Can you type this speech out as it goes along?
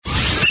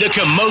The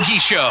Camogie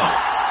Show,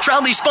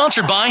 proudly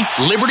sponsored by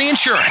Liberty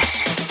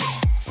Insurance.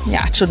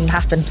 Yeah, it shouldn't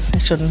happen.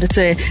 It shouldn't. It's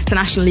a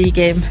National League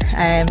game.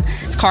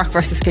 It's Cork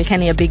versus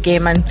Kilkenny, a big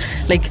game, and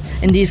like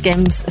in these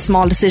games, a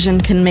small decision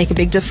can make a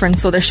big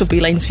difference. So there should be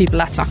lines of people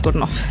that's not good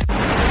enough.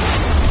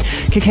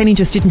 Kilkenny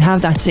just didn't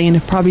have that day, and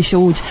it probably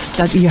showed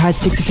that you had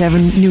 6 or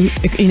 7 new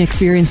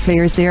inexperienced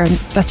players there, and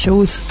that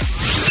shows.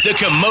 The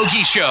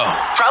Camogie Show,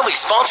 proudly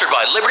sponsored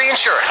by Liberty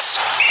Insurance.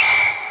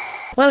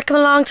 Welcome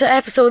along to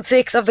episode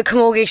 6 of the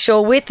Camogie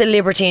Show with the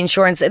Liberty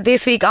Insurance.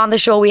 This week on the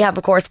show we have,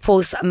 of course,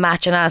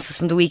 post-match analysis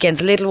from the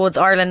weekend's Littlewoods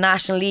Ireland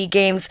National League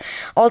games.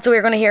 Also,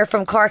 we're going to hear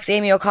from Cork's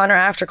Amy O'Connor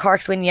after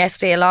Cork's win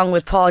yesterday, along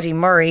with Paddy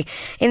Murray.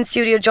 In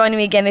studio joining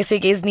me again this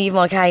week is Niamh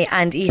Mulcahy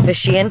and Aoife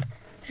Sheehan.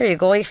 There you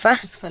go,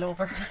 Aoife. Just fell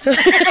over.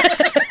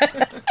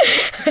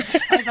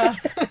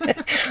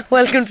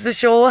 Welcome to the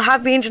show.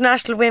 Happy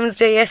International Women's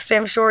Day yesterday.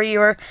 I'm sure you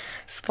were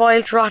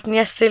spoilt rotten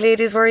yesterday,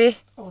 ladies, were you?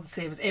 Oh, the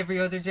same as every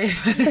other day.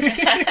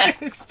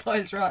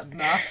 Spoiled rotten,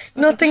 not.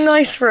 Nothing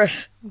nice for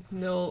it.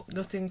 No,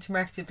 nothing to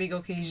mark the big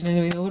occasion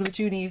anyway. What about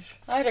you, Niamh?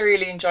 I had a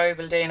really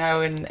enjoyable day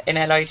now in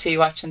LIT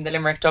watching the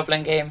Limerick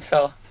Dublin game,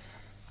 so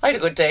I had a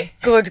good day.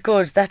 Good.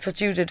 That's what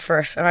you did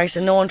first. Alright,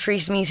 and no one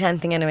treated me to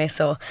anything anyway,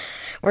 so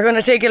we're going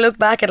to take a look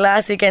back at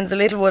last weekend's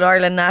Littlewoods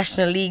Ireland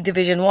National League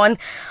Division 1.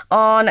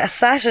 On a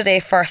Saturday,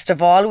 first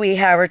of all, we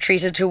have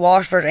retreated to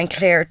Waterford and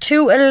Clare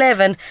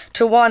 2-11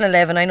 to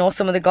 1-11. I know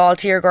some of the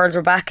Galtier girls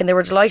were back and they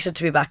were delighted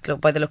to be back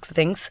by the looks of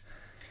things.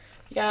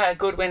 Yeah, a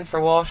good win for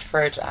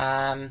Waterford.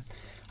 I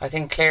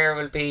think Clare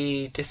will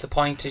be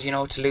disappointed,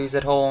 to lose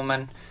at home,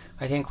 and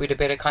I think we had a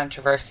bit of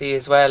controversy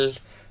as well.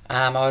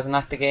 I wasn't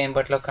at the game,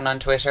 but looking on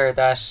Twitter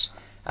that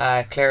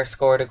Clare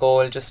scored a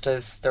goal just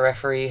as the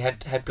referee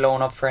had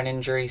blown up for an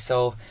injury,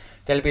 so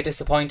they'll be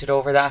disappointed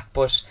over that.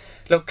 But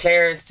look,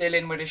 Clare is still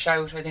in with a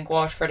shout. I think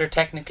Waterford are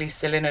technically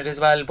still in it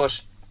as well,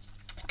 but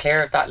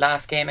Clare have that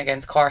last game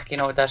against Cork,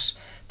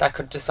 that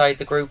could decide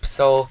the group,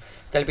 so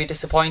they'll be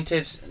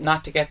disappointed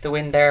not to get the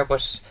win there,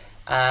 but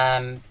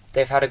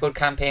they've had a good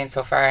campaign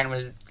so far and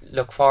will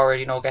look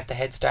forward, get the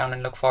heads down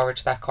and look forward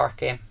to that Cork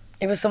game.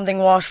 It was something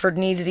Waterford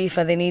needed, Aoife.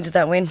 They needed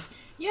that win.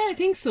 Yeah, I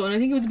think so, and I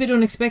think it was a bit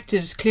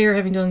unexpected. Clare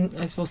having done,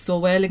 I suppose, so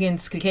well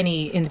against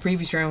Kilkenny in the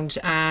previous round.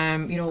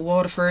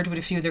 Waterford with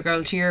a few of their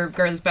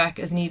girls back,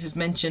 as Niamh has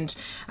mentioned.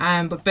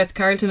 But Beth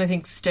Carlton, I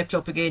think, stepped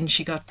up again.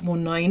 She got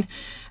 1-9.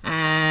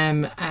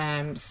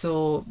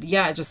 So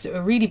yeah, just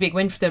a really big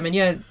win for them, and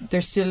yeah,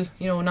 they're still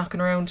knocking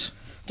around.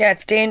 Yeah,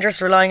 it's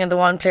dangerous relying on the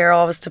one player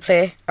always to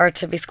play or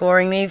to be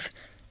scoring, Niamh.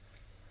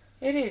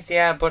 It is,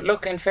 yeah, but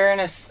look, in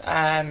fairness,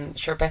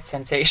 sure, Bet's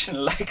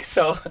sensational,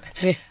 so.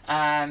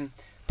 Yeah.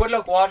 But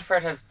look,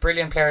 Waterford have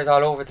brilliant players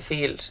all over the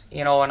field,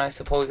 and I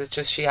suppose it's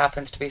just she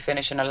happens to be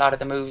finishing a lot of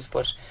the moves,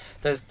 but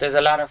there's a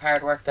lot of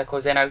hard work that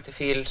goes in out the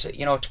field,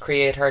 to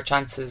create her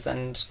chances,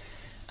 and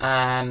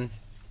I'm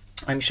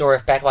sure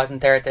if Bet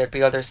wasn't there, there'd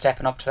be others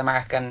stepping up to the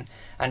mark and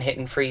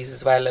hitting frees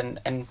as well,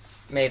 and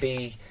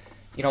maybe,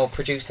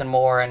 producing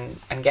more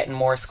and getting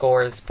more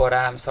scores,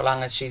 but so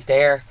long as she's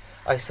there,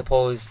 I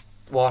suppose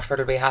Waterford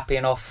will be happy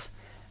enough,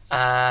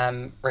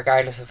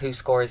 regardless of who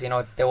scores.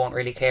 They won't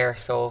really care.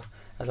 So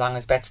as long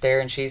as Bet's there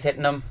and she's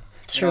hitting them,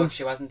 true. If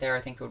she wasn't there, I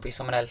think it would be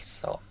someone else.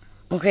 So.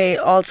 Okay,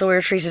 also we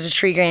were treated to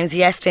 3 games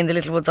yesterday in the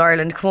Littlewoods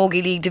Ireland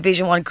Camogie League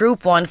Division 1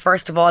 Group 1.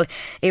 First of all,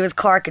 it was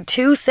Cork at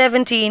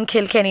 2-17,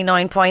 Kilkenny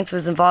 9 points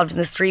was involved in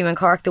the stream in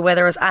Cork. The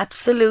weather was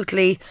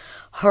absolutely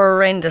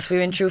horrendous. We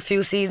went through a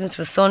few seasons. It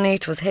was sunny,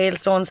 it was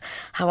hailstones.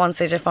 At one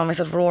stage I found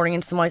myself roaring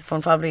into the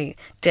microphone, probably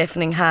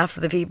deafening half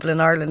of the people in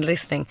Ireland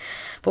listening.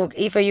 But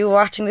Aoife, you were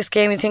watching this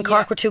game, you think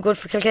Cork were too good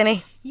for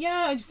Kilkenny?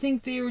 Yeah, I just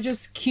think they were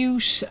just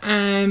cute.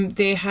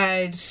 They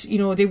had,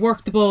 they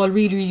worked the ball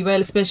really, really well,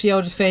 especially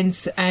out of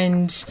defence.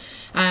 And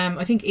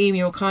I think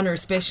Amy O'Connor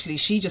especially,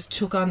 she just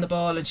took on the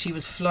ball and she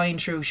was flying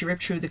through. She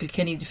ripped through the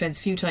Kilkenny defence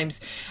a few times.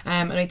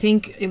 And I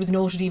think it was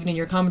noted even in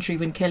your commentary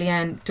when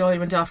Kellyanne Doyle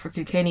went off for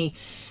Kilkenny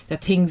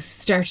that things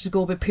started to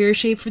go a bit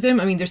pear-shaped for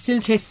them. I mean, they're still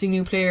testing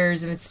new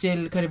players and it's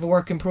still kind of a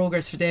work in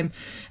progress for them.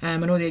 I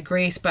know they had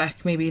Grace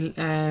back maybe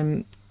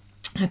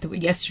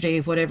yesterday,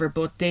 whatever,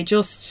 but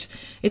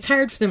it's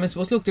hard for them, I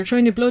suppose. Look, they're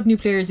trying to blood new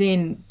players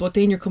in, but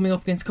then you're coming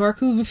up against Cork,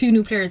 who have a few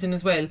new players in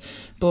as well.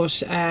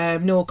 But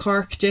no,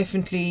 Cork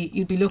definitely,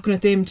 you'd be looking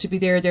at them to be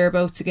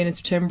thereabouts again in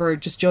September,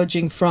 just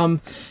judging from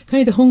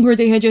kind of the hunger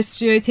they had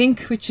yesterday, I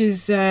think, which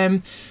is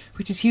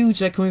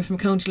huge, like coming from a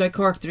county like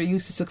Cork that are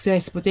used to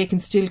success, but they can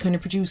still kind of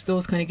produce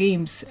those kind of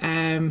games.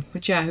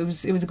 But yeah, it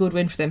was a good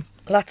win for them.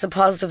 Lots of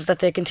positives that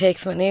they can take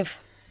from it, Niamh.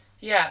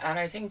 Yeah, and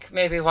I think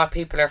maybe what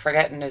people are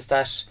forgetting is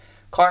that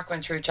Cork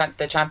went through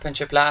the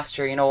championship last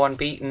year,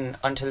 unbeaten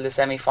until the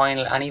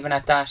semi-final, and even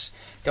at that,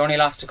 they only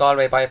lost to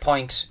Galway by a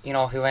point,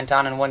 who went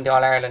on and won the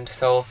All-Ireland.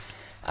 So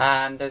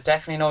there's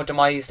definitely no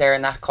demise there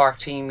in that Cork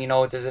team.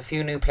 There's a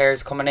few new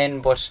players coming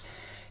in, but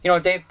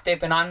they've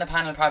been on the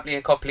panel probably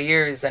a couple of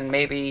years and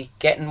maybe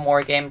getting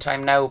more game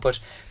time now, but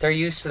they're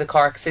used to the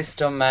Cork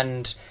system,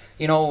 and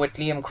with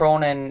Liam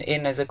Cronin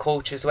in as a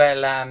coach as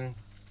well,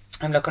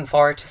 I'm looking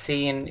forward to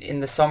seeing in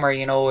the summer,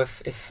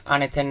 if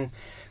anything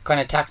kind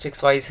of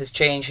tactics wise has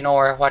changed, you know,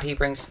 or what he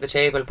brings to the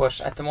table.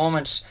 But at the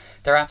moment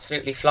they're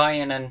absolutely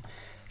flying, and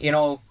you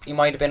know, you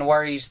might have been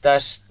worried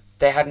that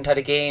they hadn't had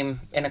a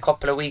game in a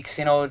couple of weeks,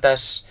 you know,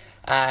 that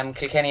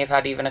Kilkenny have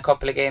had even a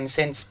couple of games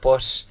since,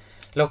 but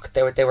look,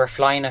 they were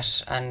flying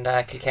it, and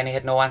Kilkenny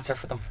had no answer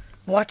for them.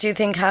 What do you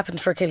think happened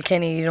for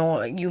Kilkenny? You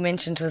know, you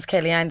mentioned it was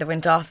Kellyanne that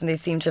went off and they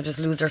seemed to have just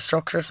lose their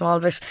structure a small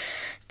bit.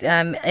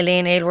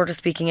 Elaine Aylward was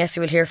speaking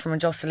yesterday, we'll hear from her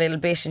just a little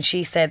bit, and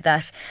she said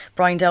that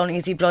Brian Downey,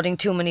 is he blooding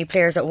too many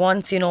players at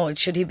once? You know,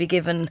 should he be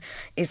given,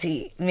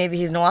 maybe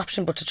he's no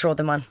option but to throw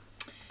them on?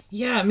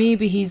 Yeah,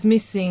 maybe he's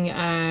missing,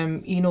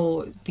 you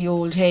know, the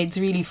old heads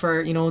really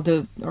for, you know,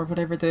 the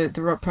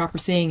proper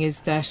saying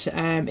is that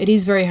it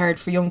is very hard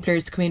for young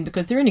players to come in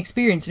because they're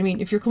inexperienced. I mean,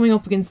 if you're coming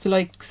up against the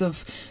likes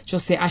of,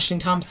 just say, Aisling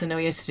Thompson now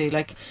yesterday,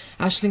 like,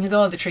 Aisling has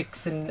all the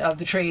tricks of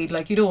the trade,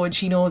 like, you know, and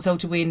she knows how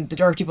to win the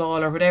dirty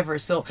ball or whatever.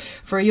 So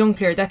for a young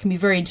player, that can be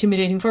very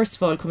intimidating, first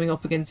of all, coming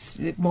up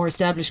against more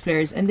established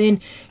players. And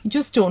then you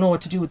just don't know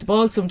what to do with the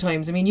ball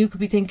sometimes. I mean, you could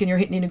be thinking you're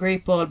hitting in a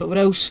great ball, but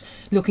without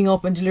looking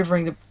up and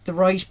delivering the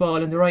right ball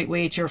in the right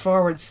way to your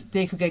forwards,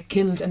 they could get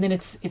killed, and then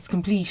it's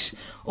complete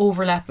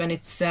overlap, and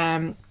it's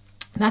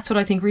that's what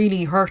I think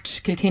really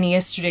hurt Kilkenny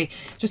yesterday,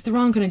 just the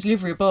wrong kind of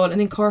delivery of ball. And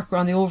then Cork were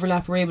on the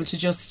overlap, were able to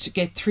just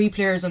get 3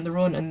 players on the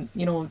run, and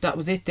you know, that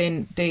was it.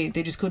 Then they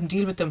just couldn't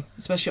deal with them,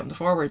 especially up in the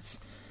forwards.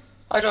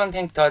 I don't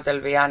think that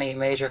there'll be any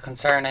major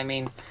concern. I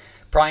mean,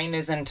 Brian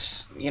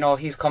isn't, you know,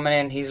 he's coming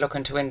in, he's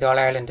looking to win the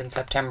All-Ireland in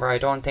September. I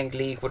don't think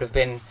league would have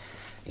been,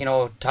 you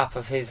know, top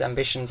of his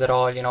ambitions at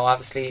all. You know,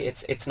 obviously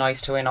it's nice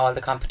to win all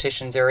the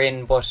competitions you're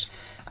in, but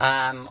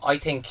I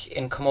think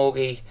in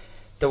Camogie,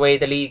 the way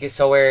the league is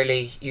so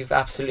early, you've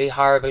absolutely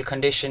horrible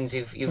conditions.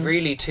 You've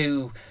really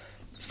 2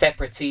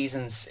 separate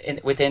seasons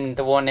within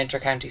the one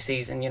inter-county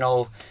season, you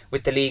know,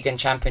 with the league and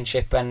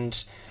championship.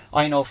 And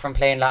I know from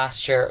playing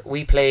last year,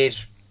 we played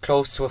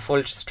close to a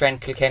full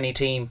strength Kilkenny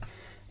team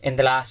in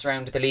the last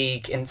round of the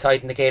league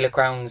inside in the Gaelic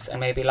grounds,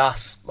 and maybe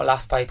lost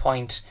by a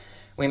point.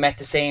 We met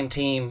the same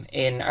team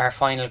in our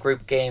final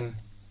group game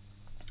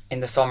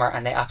in the summer,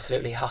 and they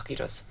absolutely hockeyed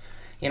us.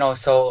 You know,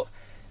 so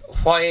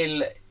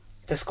while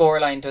the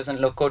scoreline doesn't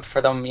look good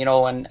for them, you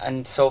know,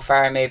 and so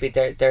far maybe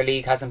their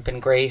league hasn't been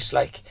great,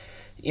 like,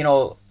 you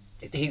know,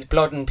 he's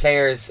blooding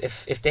players.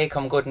 If they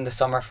come good in the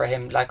summer for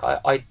him, like,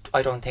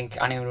 I don't think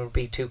anyone would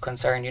be too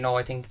concerned. You know,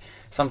 I think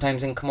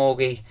sometimes in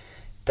Camogie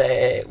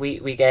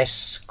we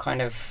get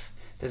kind of,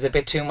 there's a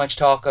bit too much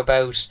talk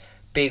about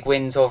big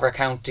wins over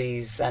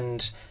counties,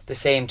 and the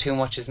same too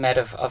much is made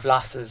of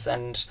losses,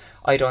 and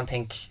I don't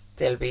think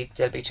they'll be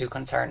too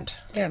concerned.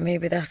 Yeah,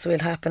 maybe that's what will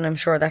happen. I'm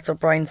sure that's what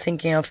Brian's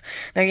thinking of.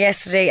 Now,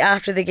 yesterday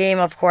after the game,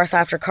 of course,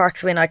 after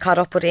Cork's win, I caught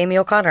up with Amy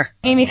O'Connor.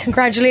 Amy,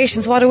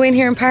 congratulations, what a win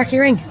here in Parky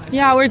Ring.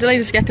 Yeah, we're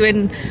delighted to get the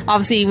win.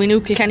 Obviously we knew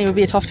Kilkenny would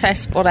be a tough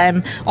test, but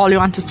all we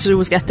wanted to do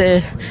was get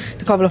the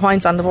couple of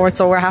points on the board,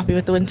 so we're happy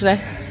with the win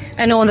today.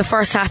 I know in the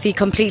first half he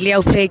completely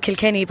outplayed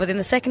Kilkenny, but in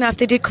the second half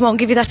they did come out and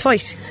give you that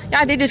fight.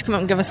 Yeah, they did come out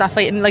and give us that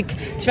fight, and like,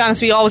 to be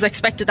honest, we always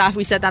expected that.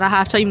 We said that at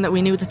half time, that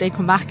we knew that they'd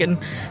come back and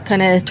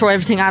kind of throw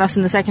everything at us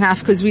in the second half,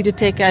 because we did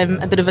take a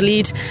bit of a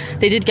lead.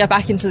 They did get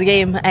back into the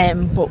game,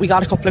 but we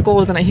got a couple of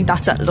goals, and I think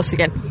that settled us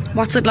again.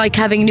 What's it like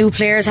having new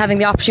players, having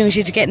the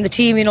opportunity to get in the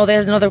team? You know,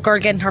 there's another girl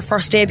getting her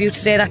first debut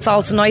today, that's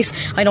also nice.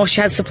 I know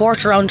she has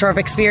support around her of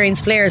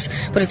experienced players,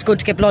 but it's good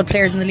to get blood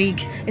players in the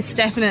league. It's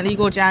definitely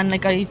good, Jan.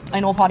 Like, I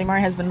know Paddy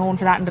Murray has been known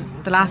for that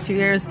in the last few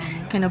years,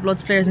 kind of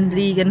bloods players in the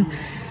league, and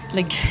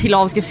like, he'll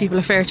always give people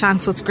a fair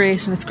chance, so it's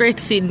great. And it's great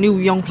to see new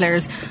young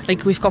players.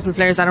 Like, we've a couple of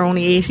players that are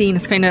only 18.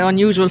 It's kind of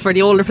unusual for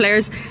the older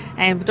players,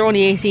 but they're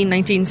only 18,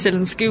 19, still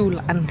in school,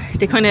 and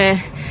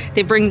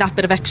they bring that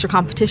bit of extra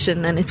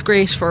competition, and it's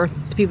great for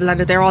the people that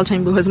are there all the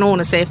time, because no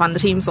one is safe on the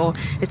team, so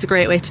it's a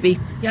great way to be.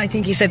 Yeah, I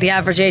think he said the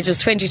average age was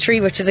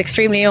 23, which is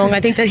extremely young. I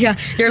think that, yeah,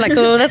 you're like,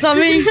 oh, that's not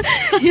me.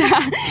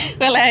 Yeah,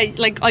 well, I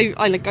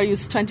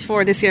was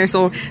 24 this year,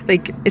 so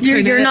like, it's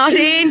you're not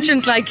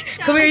ancient. Like,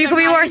 come here, you could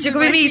be worse. You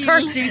could be me,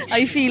 30.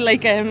 I feel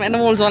like an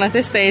old one at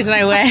this stage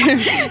now,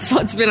 so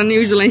it's been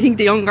unusual. I think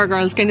the younger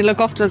girls kind of look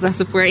up to us as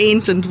if we're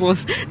ancient,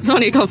 but it's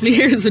only a couple of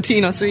years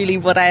between us, really.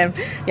 But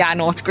yeah,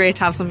 no, it's great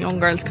to have some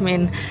young girls come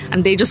in,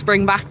 and they just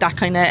bring back that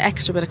kind of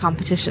extra bit of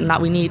competition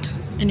that we need.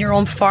 In your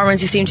own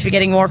performance, you seem to be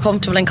getting more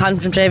comfortable and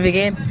confident every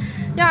game.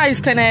 Yeah, I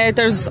was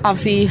there's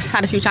obviously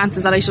had a few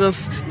chances that I should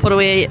have put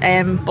away,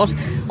 but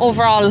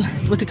overall,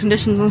 with the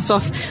conditions and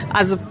stuff,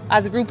 as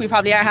a group, we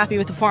probably are happy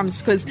with the performance,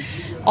 because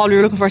all we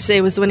were looking for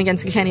today was the win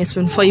against Kilkenny. It's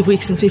been 5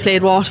 weeks since we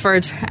played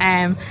Waterford,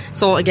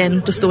 so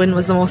again, just the win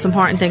was the most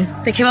important thing.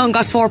 They came out and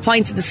got 4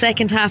 points in the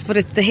second half,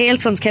 but the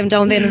hailstones came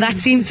down then, and that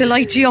seemed to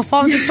light you up.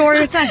 What was the story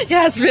with that?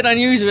 Yeah, it's a bit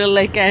unusual.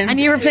 And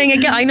you were playing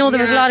again. I know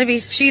there was a lot of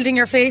shielding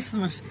your face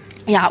from it.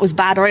 yeah, it was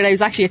bad, right? I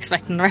was actually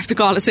expecting the ref to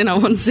call us in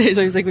at one stage.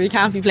 I was like, we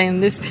can't be playing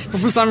this. But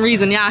for some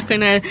reason, yeah,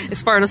 kind of it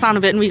spurred us on a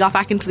bit and we got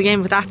back into the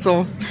game with that.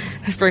 So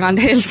bring on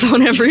the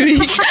hailstone every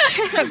week.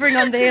 Bring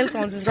on the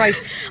hailstones is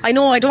right. I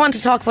know I don't want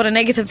to talk about a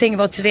negative thing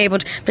about today,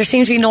 but there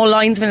seems to be no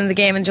linesmen in the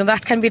game, and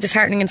that can be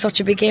disheartening in such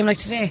a big game like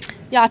today.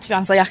 Yeah, to be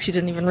honest, I actually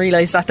didn't even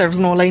realise that there was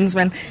no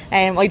linesman.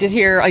 I did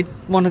hear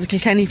one of the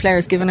Kilkenny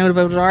players giving out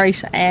about it,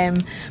 alright.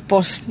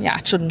 But yeah,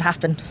 it shouldn't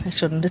happen. It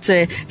shouldn't. It's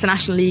a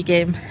National League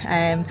game.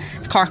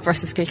 It's Cork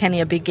versus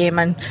Kilkenny, a big game,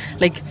 and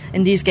like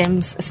in these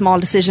games, a small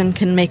decision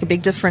can make a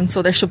big difference.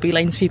 So there should be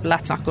lines people.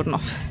 That's not good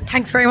enough.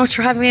 Thanks very much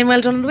for having me, and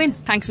well done on the win.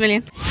 Thanks a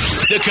million.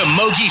 The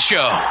Camogie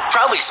Show,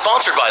 proudly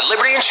sponsored by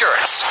Liberty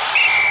Insurance.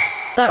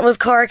 That was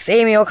Cork's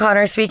Amy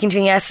O'Connor speaking to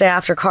me yesterday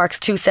after Cork's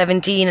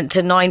 217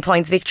 to 9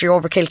 points victory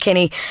over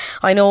Kilkenny.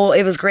 I know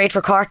it was great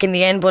for Cork in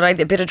the end, but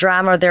a bit of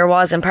drama there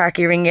was in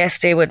Parky Ring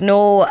yesterday with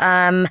no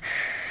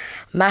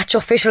match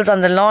officials on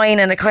the line,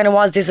 and it kind of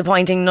was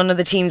disappointing. None of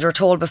the teams were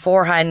told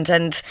beforehand,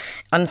 and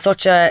on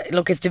such a,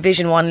 look, it's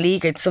Division 1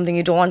 league, it's something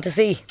you don't want to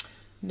see.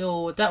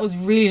 No, that was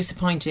really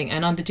disappointing,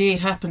 and on the day it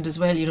happened as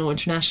well,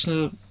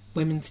 International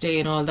Women's Day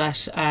and all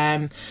that,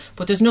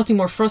 but there's nothing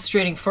more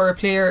frustrating for a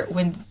player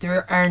when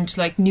there aren't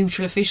like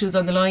neutral officials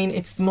on the line.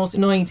 It's the most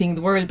annoying thing in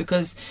the world,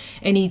 because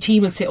any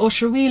team will say, oh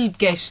sure, we'll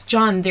get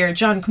John there,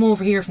 John come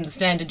over here from the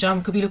stand, and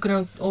John could be looking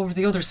out over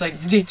the other side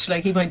of the ditch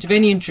like he might have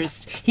any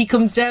interest. He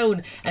comes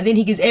down and then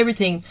he gives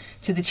everything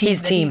to the team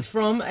he's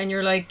from, and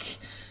you're like,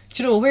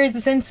 where's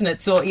the sense in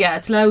it? So yeah,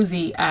 it's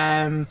lousy,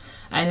 and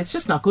it's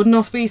just not good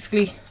enough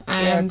basically.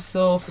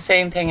 So the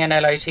same thing in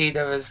LIT,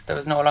 there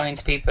was no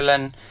lines people,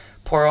 and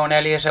poor Owen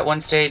Elliott at one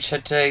stage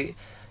had to,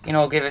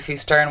 give a few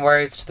stern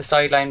words to the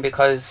sideline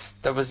because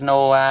there was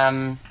no,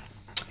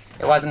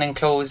 it wasn't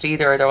enclosed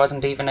either. There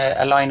wasn't even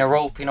a line of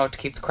rope, to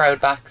keep the crowd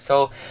back.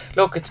 So,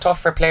 look, it's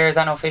tough for players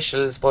and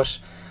officials, but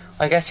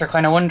I guess you're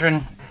kind of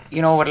wondering,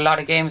 with a lot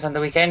of games on the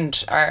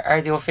weekend,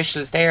 are the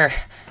officials there?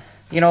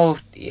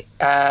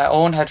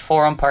 Owen had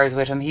 4 umpires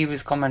with him. He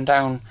was coming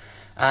down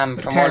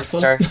from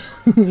Ulster.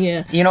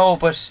 Yeah.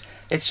 But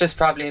it's just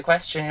probably a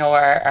question,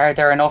 are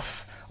there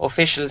enough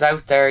officials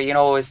out there?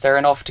 Is there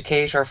enough to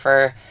cater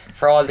for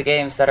all the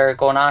games that are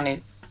going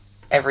on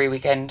every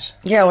weekend?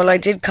 Yeah, well, I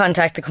did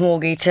contact the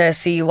Camogie to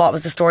see what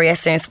was the story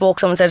yesterday.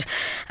 Someone said,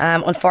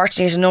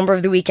 unfortunately, at a number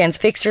of the weekend's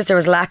fixtures, there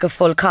was a lack of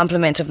full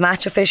complement of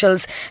match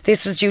officials.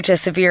 This was due to a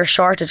severe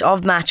shortage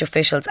of match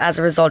officials as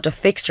a result of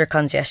fixture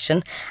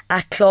congestion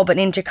at club and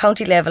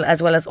inter-county level,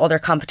 as well as other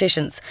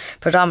competitions,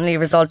 predominantly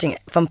resulting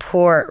from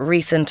poor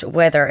recent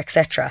weather,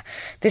 etc.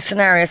 This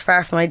scenario is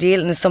far from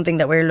ideal and is something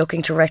that we're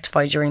looking to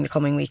rectify during the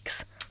coming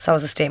weeks. So that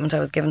was a statement I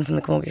was given from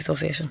the Camogie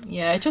Association.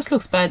 Yeah, it just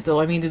looks bad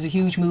though. I mean, there's a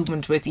huge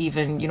movement with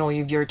even,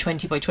 your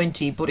 20 by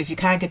 20, but if you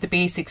can't get the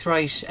basics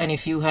right, and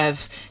if you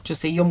have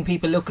just young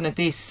people looking at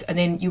this and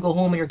then you go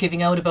home and you're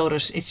giving out about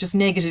it, it's just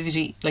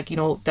negativity,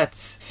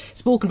 that's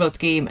spoken about the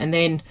game, and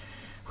then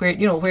where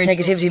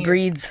negativity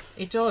breeds.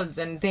 It does,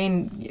 and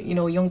then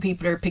young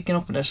people are picking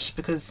up on it,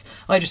 because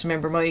I just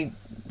remember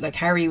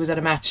Harry was at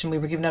a match and we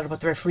were giving out about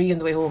the referee on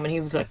the way home, and he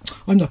was like,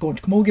 I'm not going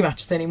to Camogie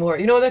matches anymore,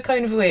 that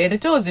kind of way. And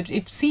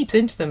it seeps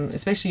into them,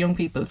 especially young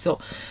people. So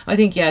I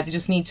think they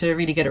just need to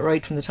really get it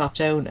right from the top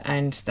down,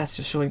 and that's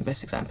just showing the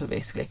best example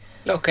basically.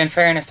 Look, in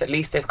fairness, at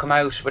least they've come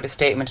out with a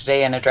statement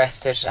today and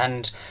addressed it,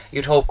 and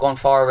you'd hope going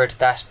forward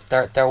that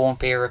there won't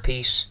be a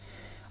repeat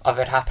of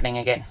it happening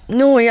again.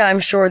 No, yeah, I'm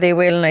sure they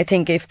will, and I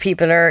think if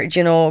people are,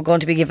 going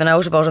to be given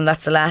out about them,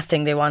 that's the last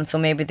thing they want, so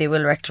maybe they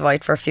will rectify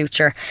it for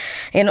future.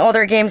 In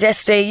other games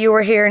yesterday, you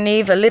were here,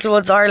 Niamh.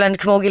 Littlewoods Ireland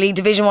Camogie League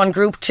Division 1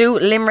 Group 2,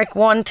 Limerick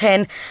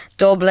 1-10,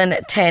 Dublin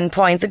 10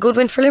 points. A good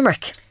win for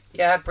Limerick.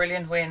 Yeah,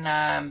 brilliant win.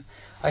 I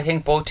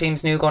think both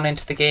teams knew going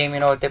into the game,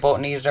 they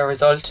both needed a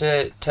result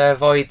to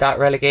avoid that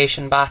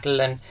relegation battle,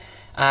 and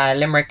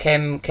Limerick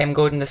came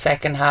good in the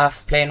second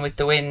half, playing with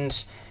the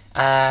wind.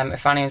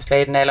 If anyone's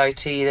played in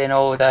LIT, they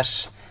know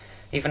that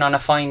even on a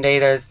fine day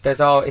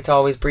it's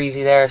always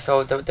breezy there.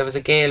 So there was a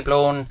gale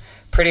blowing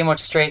pretty much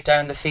straight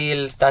down the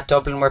field that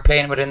Dublin were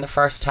playing with in the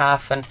first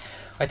half, and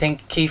I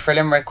think key for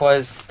Limerick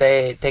was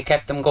they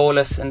kept them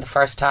goalless in the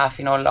first half.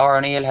 Laura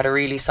O'Neill had a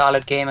really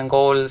solid game in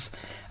goals,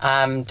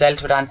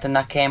 dealt with anything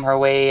that came her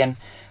way, and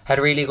had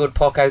really good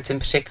puck outs in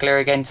particular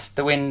against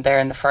the wind there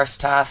in the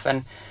first half.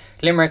 And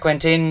Limerick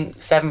went in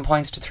 7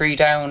 points to 3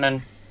 down,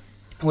 and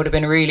would have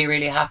been really,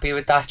 really happy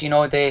with that.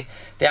 They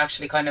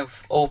actually kind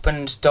of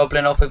opened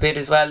Dublin up a bit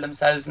as well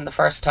themselves in the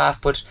first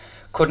half, but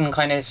couldn't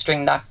kind of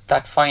string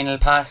that final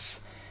pass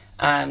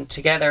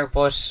together.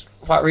 But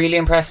what really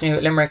impressed me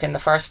with Limerick in the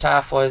first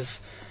half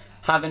was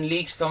having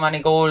leaked so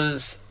many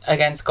goals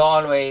against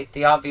Galway.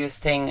 The obvious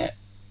thing,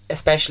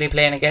 especially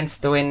playing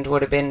against the wind,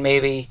 would have been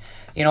maybe,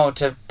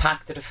 to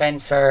pack the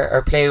defence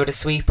or play with a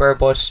sweeper,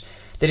 but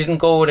they didn't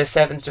go with a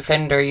 7th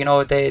defender.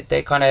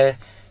 They kind of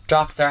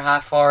dropped their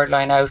half forward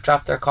line out,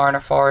 dropped their corner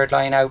forward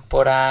line out,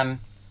 but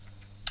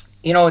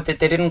they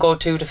didn't go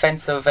too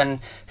defensive and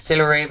still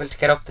were able to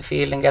get up the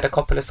field and get a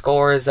couple of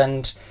scores.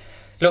 And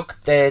look,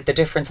 the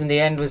difference in the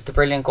end was the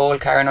brilliant goal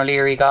Karen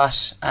O'Leary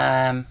got.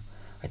 I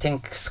I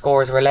think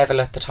scores were level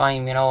at the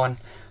time, you know, and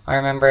I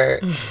remember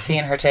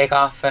seeing her take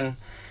off and,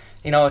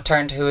 you know,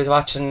 turn to who was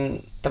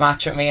watching the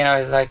match with me, and I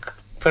was like,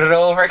 put it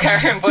over,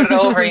 Karen, put it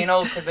over, you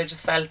know, because I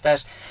just felt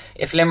that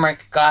if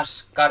Limerick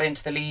got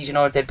into the lead, you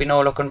know, there'd be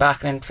no looking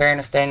back, and in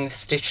fairness then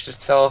stitched it.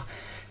 So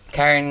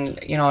Karen,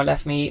 you know,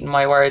 left me eating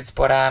my words,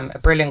 but a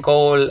brilliant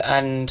goal.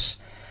 And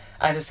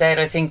as I said,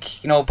 I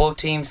think, you know, both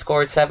teams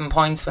scored 7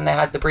 points when they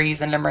had the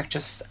breeze, and Limerick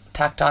just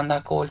tacked on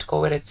that goal to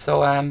go with it.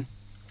 So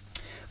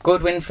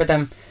good win for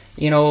them.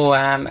 You know,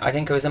 I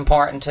think it was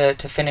important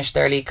to finish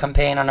their league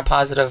campaign on a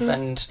positive,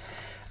 and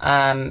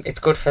it's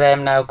good for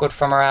them now, good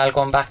for morale,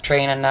 going back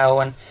training now,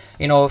 and,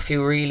 you know, a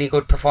few really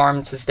good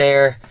performances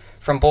there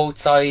from both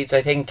sides.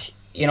 I think,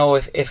 you know,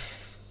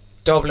 if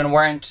Dublin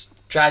weren't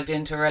dragged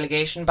into a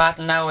relegation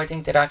battle now, I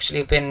think they'd actually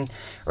have been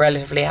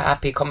relatively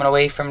happy coming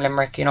away from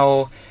Limerick. You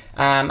know,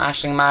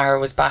 Aisling Maher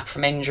was back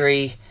from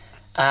injury.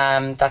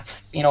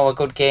 That's, you know, a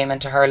good game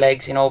into her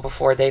legs, you know,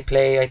 before they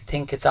play. I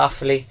think it's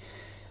Offaly.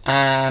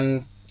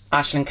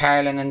 Aisling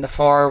Carlin in the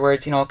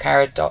forwards, you know,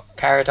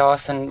 Cara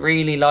Dawson,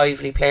 really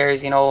lively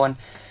players, you know, and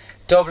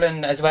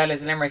Dublin as well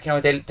as Limerick, you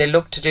know, they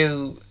look to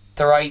do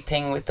the right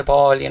thing with the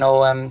ball, you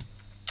know.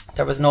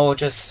 There was no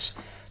just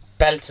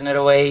belting it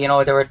away, you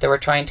know. They were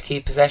trying to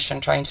keep possession,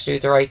 trying to do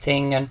the right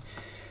thing, and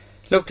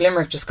look,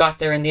 Limerick just got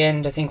there in the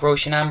end. I think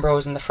Roisin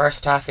Ambrose in the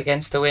first half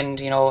against the wind,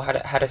 you know,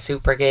 had a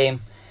super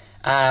game.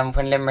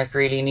 When Limerick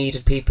really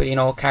needed people, you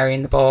know,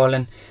 carrying the ball,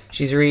 and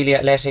she's really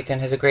athletic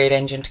and has a great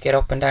engine to get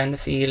up and down the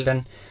field.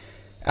 And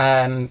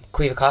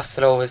Caoimhe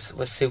Costello was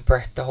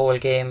super the whole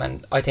game.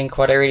 And I think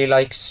what I really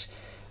liked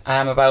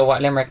about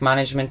what Limerick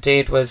management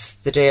did was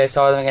the day I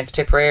saw them against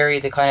Tipperary,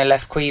 they kind of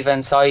left Caoimhe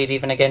inside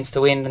even against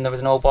the wind, and there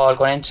was no ball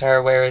going into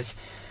her, whereas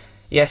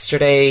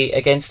yesterday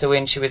against the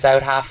wind she was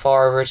out half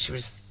forward, she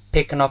was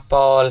picking up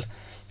ball,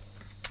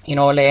 you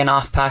know, laying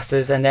off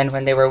passes, and then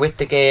when they were with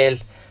the gale,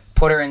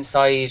 put her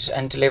inside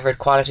and delivered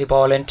quality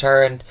ball into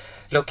her. And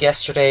look,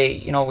 yesterday,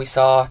 you know, we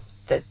saw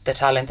the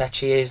talent that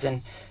she is,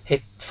 and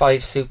hit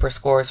 5 super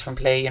scores from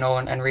play, you know,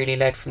 and really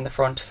led from the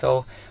front.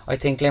 So I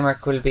think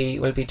Limerick will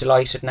be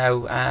delighted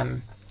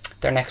now,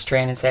 their next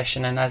training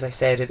session, and as I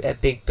said, a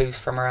big boost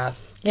for morale.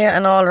 Yeah,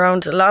 and all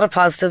around a lot of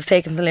positives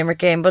taken from the Limerick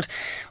game, but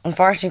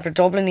unfortunately for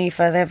Dublin, Aoife,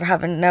 they're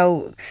having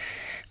now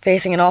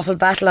facing an awful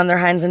battle on their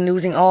hands and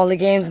losing all the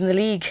games in the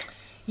league.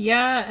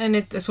 Yeah, and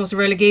I suppose the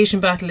relegation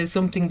battle is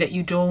something that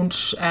you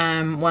don't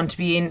want to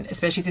be in,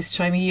 especially this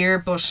time of year.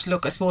 But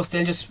look, I suppose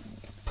they'll just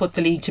put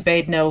the league to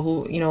bed now,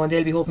 who, you know, and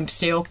they'll be hoping to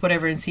stay up,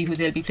 whatever, and see who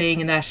they'll be playing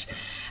in that.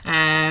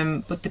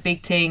 But the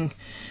big thing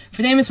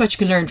for them is what you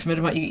can learn from it,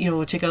 and what you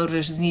know, take out of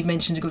it. As Niamh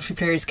mentioned, a good few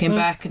players came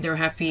back and they were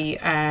happy,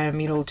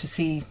 you know, to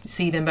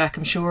see them back,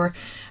 I'm sure.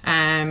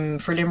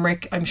 For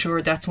Limerick, I'm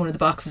sure that's one of the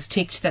boxes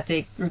ticked, that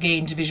they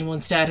regained Division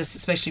 1 status,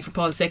 especially for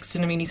Paul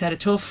Sexton. I mean, he's had a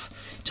tough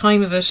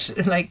time of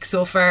it, like,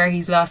 so far.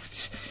 He's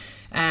lost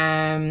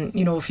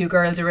you know, a few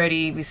girls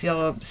already. We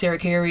saw Sarah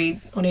Carey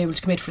unable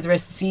to commit for the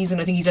rest of the season.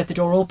 I think he's left the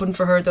door open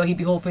for her, though he'd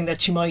be hoping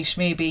that she might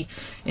maybe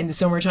in the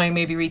summertime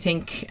maybe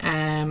rethink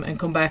and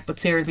come back. But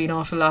Sarah will be an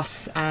awful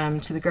loss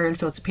to the girls,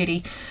 so it's a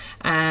pity.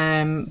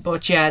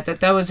 But yeah,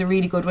 that was a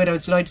really good win. I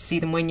was delighted to see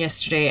them win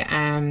yesterday.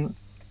 And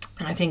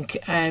I think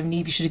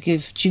Niamh should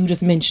give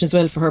Judith a mention as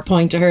well for her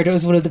point. I heard it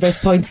was one of the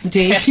best points of the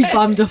day. She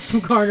bombed up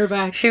from corner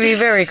back. She'd be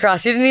very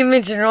cross. You didn't even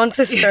mention her own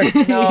sister.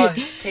 No, I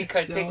think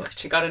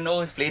she got a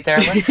nosebleed there,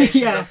 must say,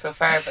 she's up so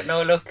far. But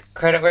no, look,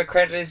 credit where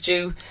credit is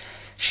due.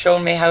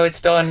 Shown me how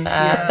it's done.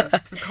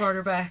 The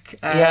cornerback.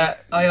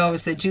 I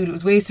always said Judith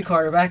was wasted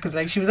cornerback, because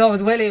like she was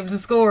always well able to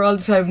score all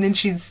the time, and then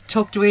she's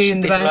tucked away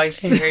in the back.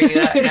 She'd be delighted to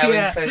hear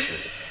that now.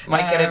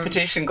 Might get a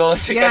petition going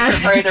to get her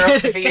further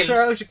up the field. Get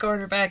her out of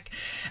cornerback.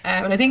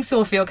 And I think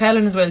Sophie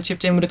O'Callaghan as well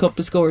chipped in with a couple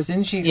of scores,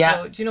 didn't she?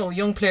 Yeah. So, you know,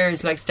 young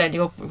players like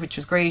standing up, which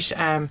was great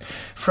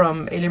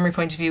from a Limerick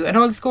point of view. And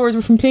all the scores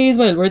were from play as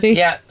well, were they?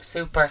 Yeah,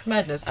 super.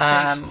 Madness.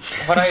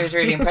 What I was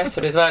really impressed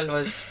with as well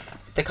was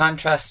the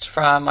contrast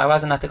from, I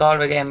wasn't at the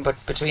Galway game,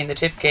 but between the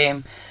Tip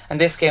game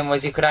and this game,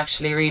 was you could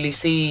actually really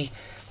see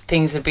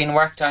things had been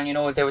worked on. You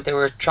know, they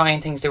were trying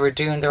things, they were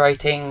doing the right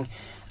thing.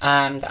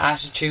 The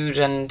attitude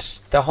and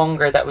the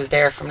hunger that was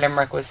there from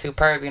Limerick was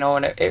superb, you know,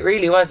 and it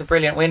really was a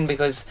brilliant win,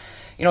 because,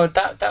 you know,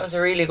 that was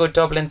a really good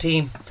Dublin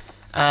team.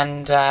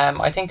 And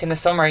I think in the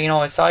summer, you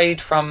know,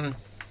 aside from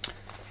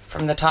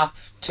the top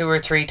 2 or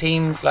 3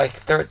 teams,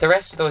 like the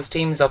rest of those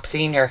teams up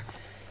senior,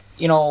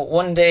 you know,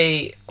 one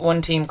day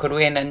one team could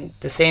win and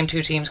the same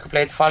 2 teams could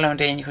play the following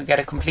day and you could get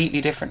a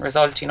completely different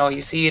result. You know,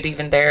 you see it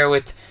even there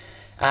with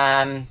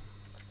Clare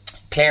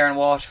and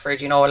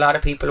Waterford. You know, a lot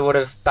of people would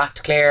have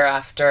backed Clare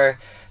after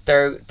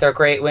their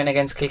great win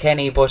against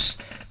Kilkenny, but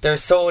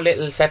there's so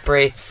little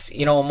separates,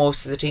 you know,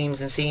 most of the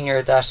teams in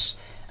senior that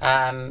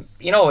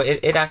you know,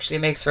 it actually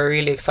makes for a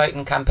really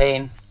exciting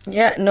campaign.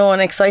 Yeah, no,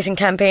 an exciting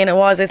campaign it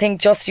was. I think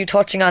just you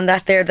touching on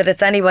that there, that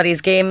it's anybody's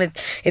game.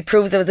 It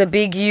proves it was a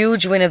big,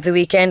 huge win of the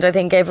weekend. I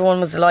think everyone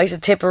was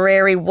delighted.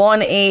 Tipperary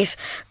 1-8,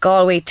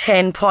 Galway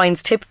 10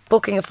 points. Tip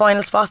booking a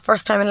final spot,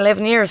 first time in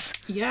 11 years.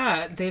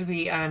 Yeah, they'll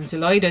be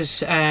delighted.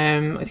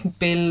 I think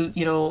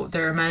Bill,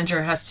 their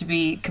manager, has to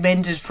be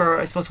commended for,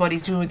 I suppose, what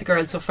he's doing with the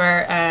girls so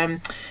far.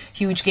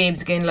 Huge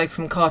games again, like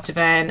from Caught to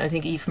Van. I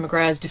think Aoife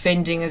McGrath's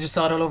defending. I just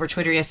saw it all over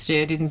Twitter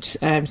yesterday. I didn't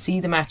see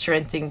the match or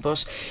anything,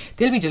 but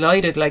they'll be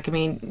delighted. Like, I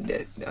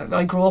mean,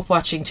 I grew up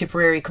watching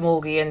Tipperary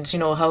Camogie, and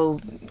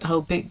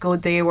how big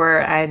good they were,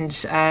 and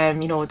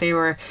they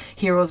were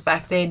heroes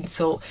back then.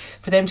 So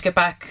for them to get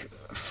back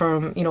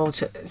from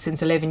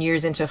since 11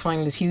 years into a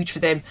final is huge for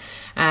them.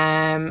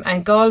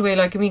 And Galway,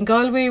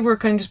 Galway were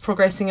kind of just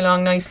progressing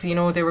along nicely.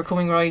 They were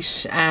coming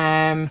right.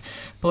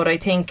 But I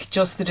think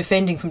just the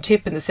defending from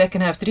Tip in the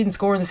second half, they didn't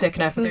score in the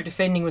second half, but their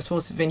defending was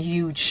supposed to have been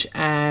huge.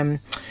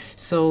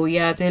 So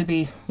yeah, they'll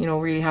be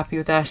really happy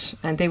with that,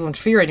 and they won't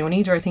fear anyone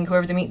either. I think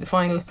whoever they meet in the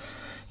final,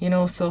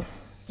 so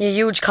yeah,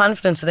 huge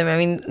confidence for them. I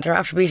mean, they're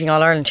after beating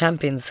All Ireland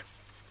champions.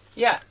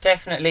 Yeah,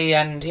 definitely,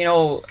 and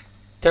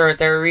there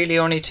are really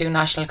only 2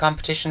 national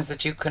competitions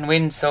that you can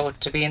win, so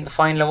to be in the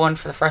final of one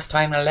for the first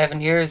time in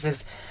 11 years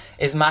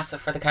is massive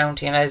for the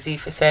county. And as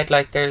Aoife said,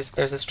 like there's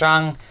a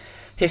strong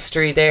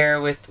history there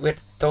with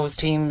those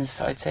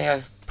teams. I'd say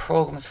I've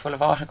programs full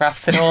of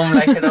autographs at home,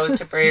 like of those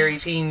Tipperary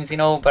teams,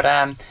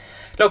 but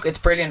look, it's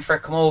brilliant for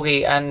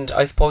Camogie, and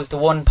I suppose the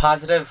one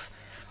positive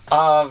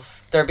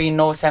of there being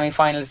no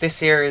semi-finals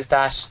this year is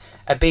that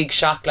a big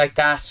shock like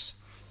that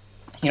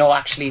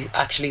actually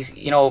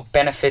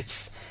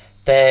benefits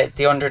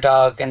the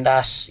underdog, and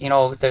that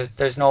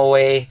there's no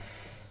way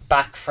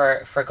back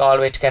for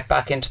Galway to get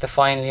back into the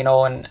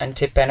final, and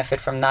Tip benefit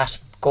from that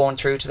going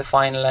through to the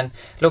final. And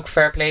look,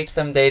 fair play to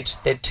them. They'd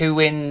 2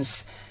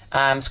 wins,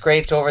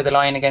 scraped over the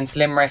line against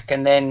Limerick,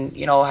 and then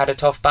had a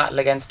tough battle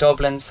against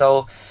Dublin,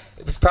 so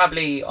it was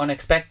probably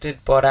unexpected,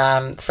 but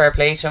fair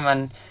play to them.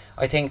 And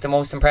I think the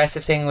most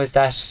impressive thing was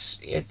that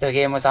the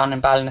game was on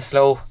in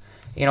Ballinasloe.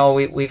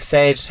 We've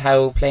said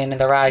how playing in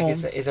the Rag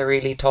is a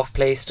really tough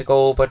place to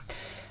go, but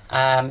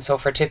so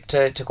for Tip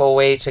to go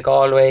away to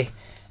Galway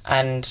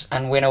and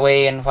win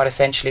away in what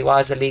essentially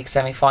was a league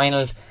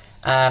semi-final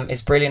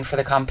is brilliant for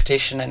the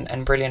competition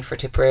and brilliant for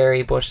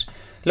Tipperary. But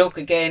look,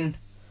 again,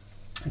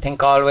 I think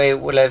Galway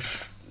will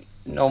have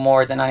no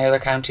more than any other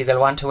county. They'll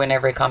want to win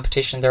every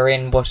competition they're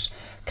in, but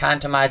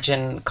can't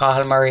imagine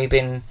Cathal Murray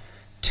being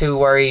too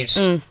worried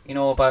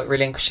about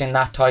relinquishing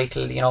that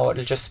title. It'll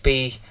just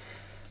be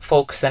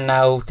focusing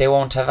now. They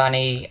won't have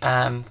any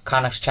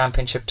Connacht's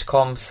Championship to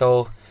come,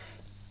 so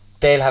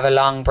they'll have a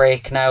long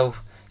break now,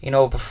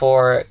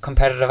 before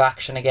competitive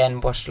action again.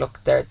 But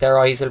look, their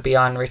eyes will be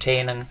on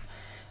retaining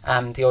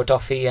the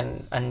O'Duffy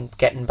and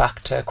getting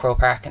back to Croke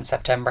Park in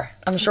September.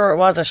 I'm sure it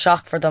was a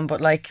shock for them,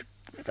 but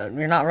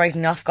you're not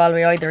writing off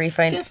Galway either, Aoife.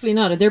 Definitely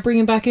not. They're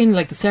bringing back in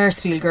the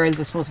Sarsfield girls,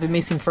 I suppose, have been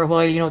missing for a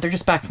while. They're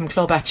just back from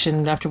club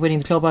action after winning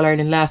the Club All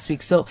Ireland last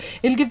week, so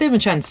it'll give them a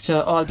chance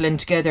to all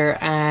blend together.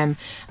 And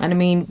I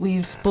mean,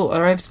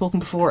 I've spoken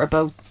before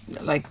about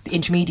the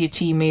intermediate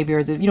team maybe,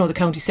 or the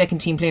county second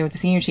team playing with the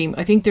senior team.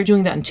 I think they're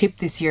doing that in Tip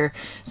this year,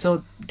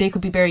 so they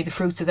could be bearing the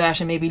fruits of that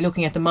and maybe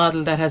looking at the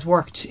model that has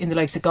worked in the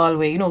likes of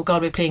Galway.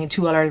 Galway playing in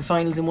 2 All Ireland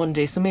finals in one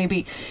day, so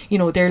maybe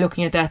they're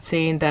looking at that,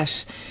 saying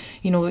that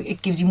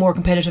it gives you more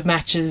competitive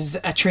matches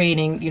at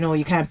training.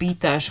 You can't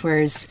beat that.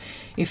 Whereas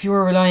if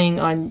you're relying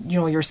on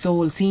your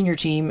sole senior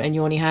team and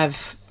you only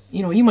have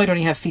you might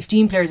only have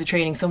 15 players at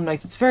training some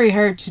nights, it's very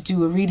hard to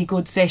do a really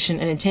good session,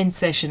 an intense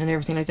session and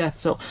everything like that.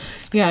 So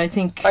yeah, I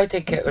think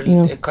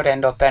it could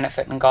end up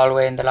benefiting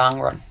Galway in the long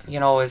run,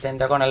 as in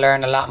they're going to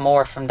learn a lot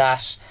more from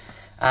that.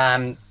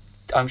 I'm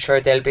sure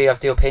they'll be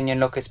of the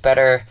opinion, look, it's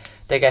better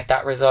they get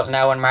that result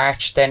now in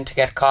March than to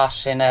get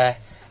caught in a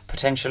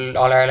potential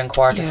All-Ireland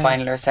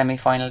quarter-final or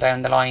semi-final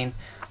down the line.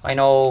 I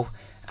know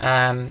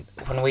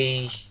when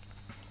we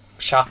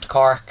shocked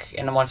Cork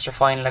in the Munster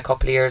final a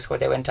couple of years ago,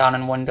 they went on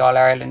and won the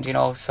All-Ireland,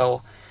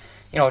 so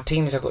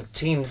teams are good.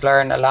 Teams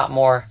learn a lot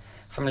more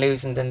from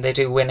losing than they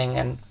do winning,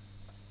 and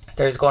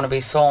there's going to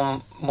be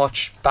so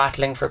much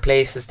battling for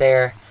places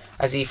there,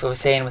 as Aoife was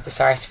saying, with the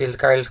Sarsfields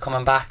girls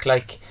coming back.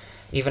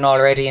 Even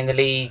already in the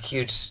league,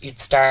 you'd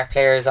start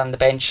players on the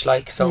bench,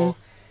 so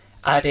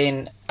add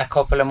in a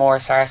couple of more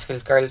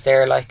Sarsfields girls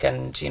there, and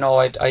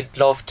I'd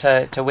love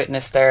to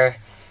witness their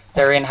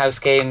in-house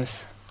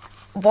games.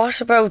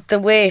 What about the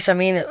wait? I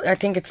mean, I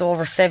think it's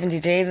over 70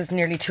 days. It's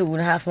nearly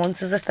 2.5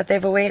 months, is it, that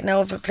they've a wait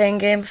now of playing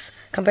games,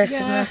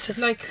 competitive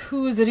matches?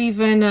 Who is it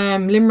even?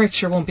 Limerick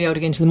sure won't be out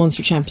again to the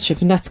Munster Championship,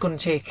 and that's going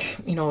to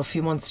take a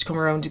few months to come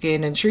around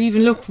again. And sure,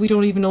 even we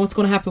don't even know what's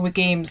going to happen with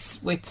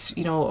games with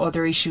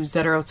other issues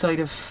that are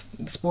outside of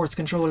sports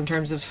control in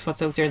terms of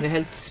what's out there in the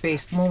health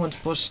space at the moment.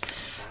 But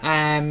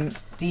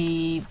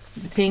the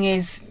thing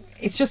is,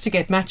 it's just to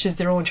get matches,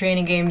 their own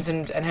training games,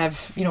 and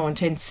have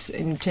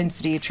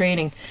intensity of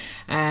training,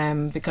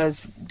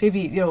 because they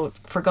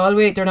for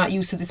Galway, they're not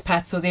used to this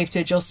pat, so they have to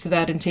adjust to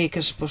that and take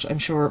it. But I'm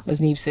sure,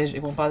 as Niamh said,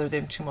 it won't bother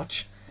them too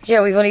much.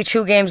 Yeah, we've only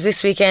 2 games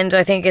this weekend.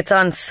 I think it's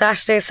on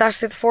Saturday the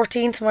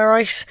 14th, am I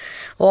right?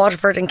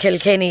 Waterford and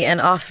Kilkenny and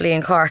Offaly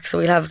and Cork. So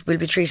we'll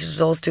be treated to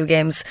those 2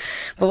 games.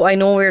 But I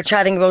know we were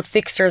chatting about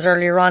fixtures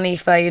earlier on,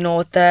 Aoife,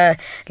 with the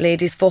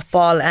ladies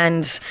football,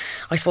 and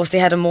I suppose they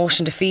had a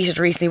motion defeated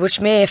recently,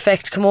 which may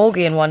affect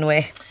Camogie in one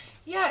way.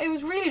 Yeah, it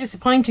was really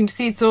disappointing to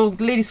see it. So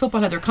the ladies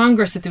football had their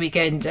congress at the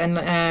weekend,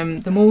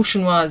 and the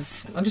motion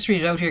was, I'll just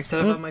read it out here because I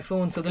have it on my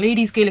phone. So the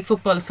Ladies Gaelic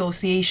Football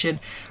Association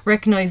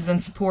recognises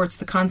and supports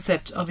the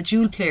concept of a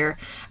dual player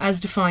as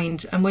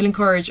defined, and will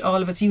encourage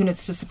all of its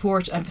units to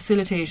support and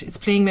facilitate its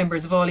playing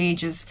members of all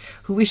ages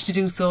who wish to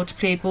do so to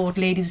play both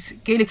ladies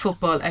Gaelic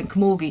football and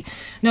camogie.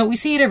 Now we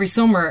see it every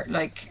summer,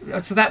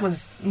 so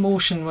that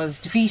motion was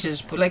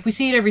defeated, but we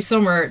see it every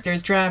summer.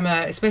 There's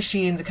drama,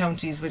 especially in the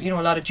counties with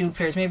a lot of dual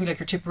players, maybe like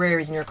your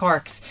Tipperaries and your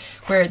Corks,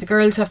 where the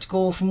girls have to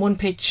go from one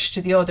pitch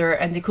to the other,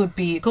 and they could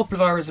be a couple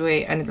of hours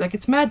away, and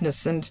it's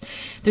madness, and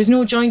there's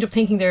no joined up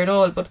thinking there at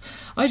all. But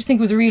I just think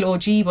it was a real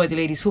OG by the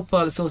Ladies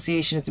Football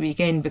Association at the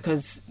weekend,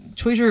 because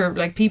Twitter,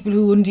 people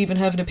who wouldn't even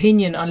have an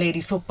opinion on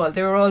ladies football,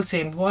 they were all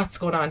saying what's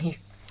going on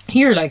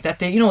here, like that.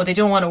 They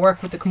don't want to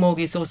work with the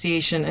Camogie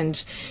Association,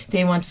 and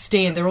they want to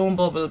stay in their own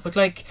bubble, but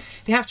they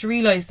have to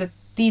realise that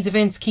these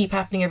events keep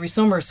happening every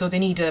summer, so they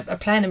need a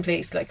plan in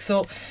place.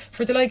 So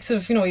for the likes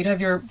of, you'd have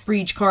your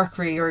Breach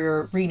Corkery or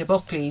your Rena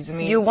Buckleys. I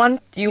mean, you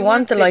want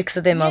the likes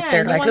of them out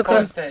there. Look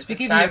at the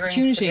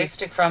staggering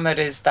statistic from it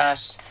is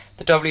that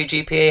the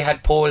WGPA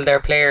had polled their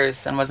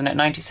players, and wasn't it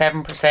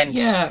 97%?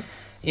 Yeah.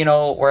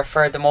 Were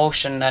for the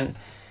motion, and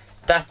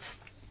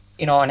that's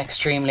an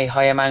extremely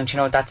high amount.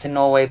 That's in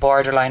no way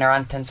borderline or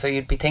anything. So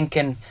you'd be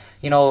thinking,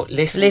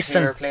 listen to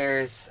your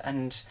players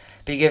and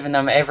be giving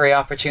them every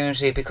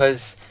opportunity,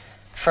 because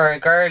for a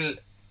girl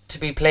to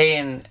be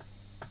playing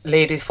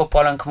ladies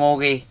football and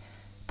camogie,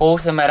 both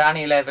of them at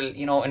any level,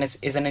 and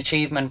is an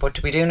achievement, but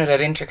to be doing it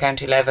at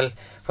inter-county level,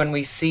 when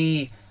we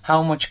see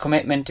how much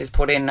commitment is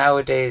put in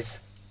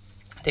nowadays,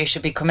 they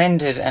should be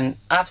commended, and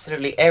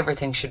absolutely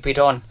everything should be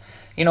done,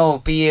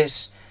 be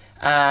it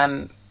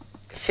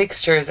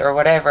fixtures or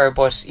whatever.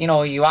 But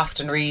you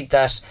often read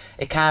that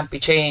it can't be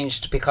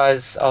changed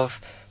because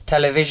of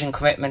television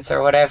commitments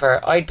or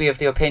whatever. I'd be of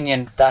the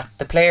opinion that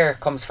the player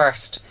comes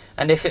first,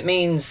 and if it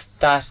means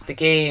that the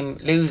game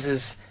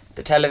loses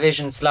the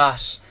television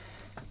slot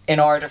in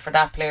order for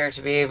that player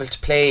to be able to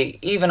play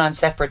even on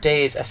separate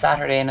days, a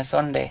Saturday and a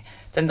Sunday,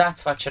 then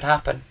that's what should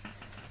happen.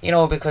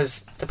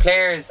 Because the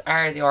players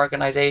are the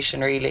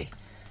organisation, really.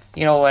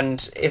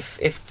 And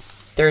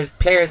if there's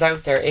players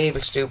out there able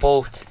to do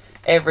both,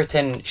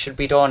 everything should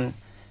be done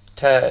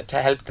to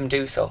help them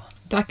do so.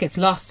 That gets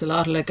lost a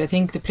lot. I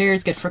think the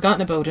players get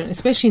forgotten about it,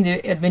 especially in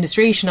the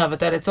administration of it,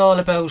 that it's all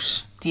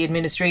about the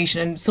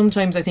administration. And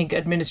sometimes I think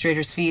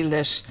administrators feel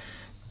that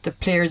the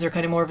players are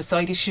kind of more of a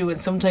side issue, and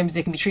sometimes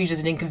they can be treated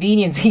as an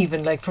inconvenience,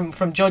 even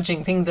from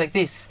judging things like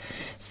this.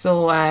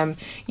 So I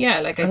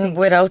think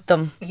without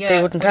them,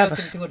 they wouldn't have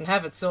it. They wouldn't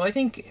have it. So I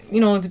think the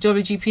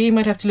WGPA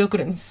might have to look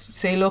at it and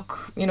say,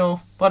 look,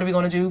 what are we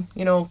going to do?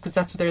 Because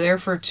that's what they're there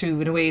for,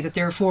 too, in a way, that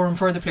they're a forum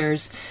for the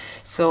players.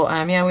 So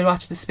we'll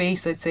watch the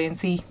space, I'd say, and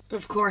see.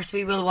 Of course,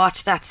 we will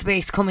watch that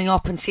space coming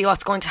up and see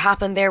what's going to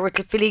happen there with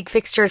the league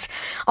fixtures.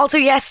 Also,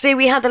 yesterday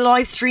we had the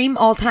live stream,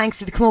 all thanks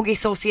to the Camogie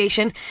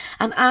Association.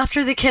 And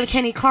after the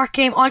Kilkenny Cork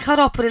game, I caught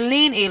up with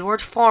Elaine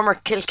Aylward, former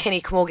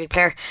Kilkenny Camogie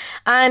player,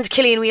 and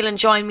Killian Whelan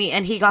joined me,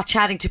 and he got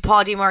chatting to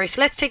Paddy Murray.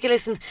 So let's take a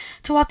listen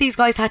to what these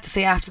guys had to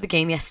say after the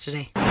game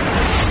yesterday.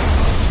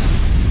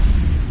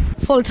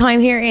 Full time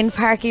here in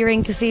Parky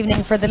Rink this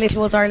evening for the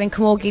Littlewoods Ireland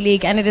Camogie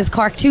League, and it is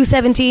Cork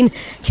 217,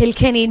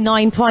 Kilkenny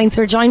 9 points.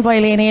 We're joined by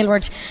Elaine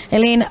Aylward.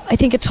 Elaine, I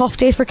think a tough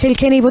day for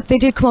Kilkenny, but they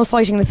did come out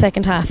fighting in the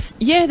second half.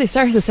 Yeah, they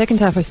started the second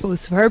half, I suppose,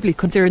 superbly,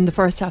 considering the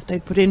first half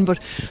they'd put in, but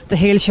the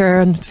hail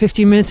share and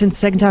 15 minutes in the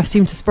second half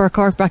seemed to spur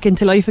Cork back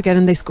into life again,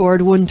 and they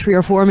scored 1, 3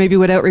 or 4 maybe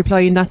without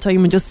reply in that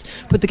time, and just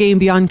put the game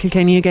beyond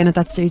Kilkenny again at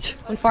that stage.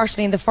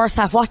 Unfortunately, in the first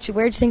half, where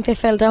do you think they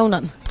fell down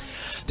on?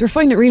 They were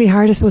finding it really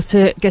hard, I suppose,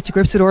 to get to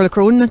grips with Orla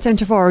Cronin at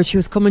centre forward. She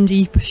was coming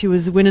deep, she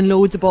was winning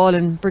loads of ball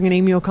and bringing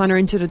Amy O'Connor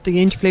into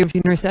the interplay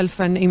between herself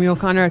and Amy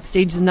O'Connor at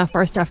stages in that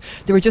first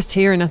half. They were just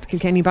tearing at the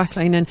Kilkenny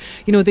backline, and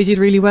they did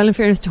really well, in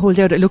fairness, to hold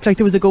out. It looked like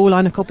there was a goal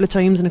on a couple of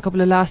times, and a couple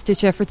of last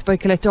ditch efforts by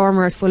Colette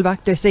Dormer at full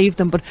back there saved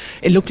them, but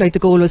it looked like the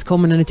goal was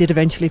coming, and it did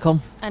eventually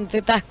come. And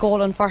that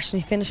goal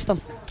unfortunately finished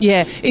them.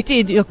 Yeah, it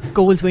did.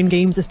 Goals win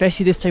games,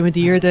 especially this time of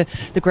the year.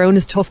 The ground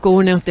is tough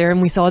going out there,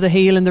 and we saw the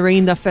hail and the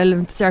rain that fell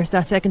at the start of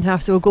that second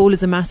half, so a goal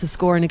is a massive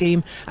score in a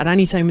game at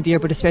any time of the year,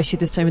 but especially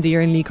this time of the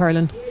year in League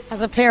Hurling.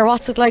 As a player,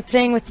 what's it like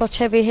playing with such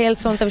heavy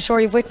hailstones? I'm sure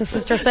you've witnessed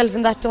it yourself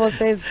in those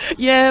days.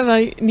 Yeah,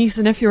 my niece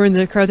and nephew were in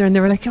the crowd there, and they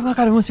were like, oh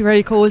God, it must be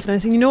very cold. And I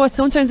was saying, what,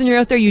 sometimes when you're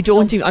out there you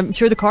don't even, I'm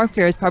sure the Cork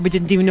players probably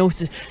didn't even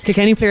notice it.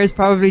 Kilkenny players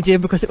probably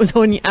did, because it was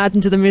only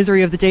adding to the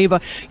misery of the day.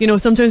 But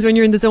sometimes when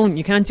you're in the zone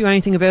you can't do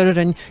anything about it,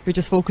 and you're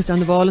just focused on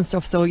the ball and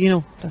stuff, so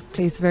that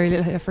plays very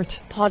little effort.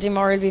 Paddy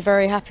Murray will be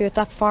very happy with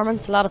that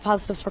performance. A lot of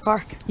positives for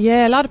Cork.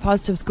 Yeah, a lot of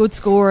positives. was good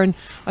score, and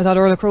I thought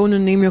Orla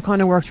Cronin and Amy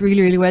O'Connor worked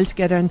really, really well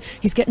together, and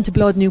he's getting to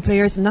blood new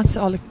players, and that's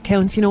all it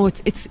counts. You know,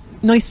 it's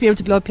nice to be able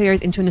to blood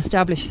players into an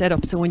established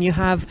setup. So when you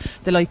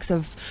have the likes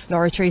of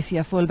Laura Tracy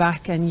at full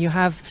back, and you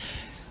have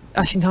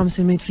Aisling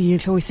Thompson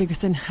midfield, Chloe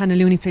Sigerson, Hannah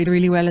Looney played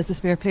really well as the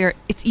spare player.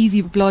 It's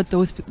easy to blood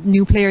those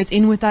new players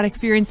in with that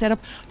experience setup.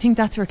 I think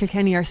that's where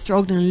Kilkenny are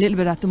struggling a little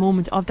bit at the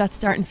moment. Of that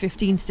starting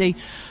 15 today,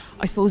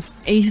 I suppose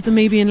 8 of them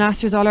maybe in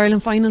last year's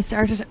All-Ireland final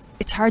started.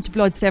 It's hard to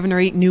blood 7 or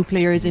 8 new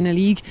players in a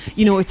league.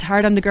 You know, it's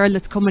hard on the girl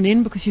that's coming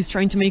in because she's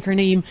trying to make her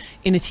name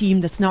in a team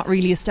that's not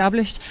really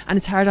established, and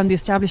it's hard on the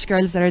established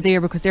girls that are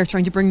there because they're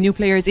trying to bring new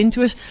players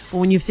into it. But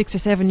when you have 6 or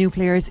 7 new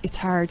players, it's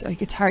hard.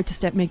 Like, it's hard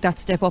to make that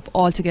step up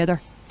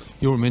altogether.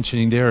 You were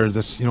mentioning there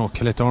that, you know,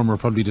 Colette Armour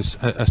probably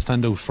a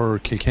standout for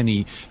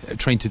Kilkenny,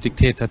 trying to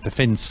dictate that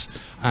defence,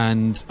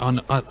 and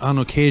on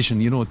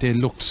occasion, you know, they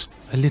looked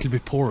a little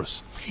bit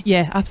porous.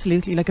 Yeah,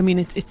 absolutely. Like, I mean,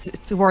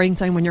 it's a worrying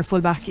time when your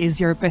full back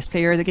is your best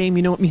player of the game.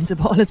 You know, it means the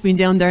ball has been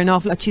down there an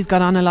awful lot. She's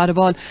got on a lot of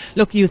ball.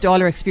 Look, used all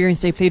her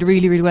experience. They played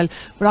really, really well.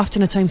 But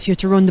often at times she had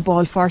to run the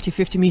ball 40,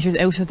 50 metres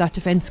out of that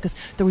defence because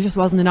there just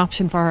wasn't an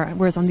option for her.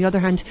 Whereas on the other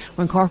hand,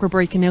 when Cork were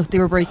breaking out, they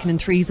were breaking in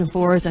 3s and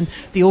 4s, and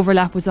the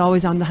overlap was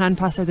always on the hand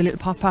pass or the little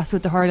pop pass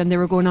with the hurl, and they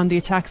were going on the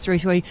attack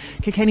straight away.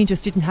 Kilkenny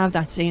just didn't have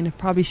that today, and it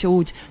probably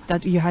showed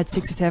that you had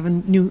 6 or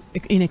 7 new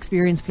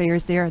inexperienced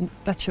players there, and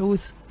that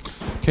shows.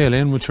 Okay,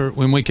 Elaine,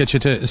 we might get you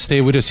to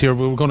stay with us here.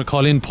 We're going to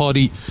call in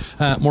Paddy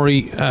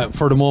Murray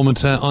for the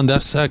moment on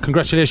that.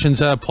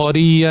 Congratulations,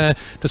 Paddy.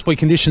 Despite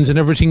conditions and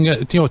everything,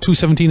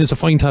 217 is a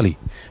fine tally.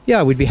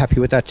 Yeah, we'd be happy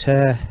with that.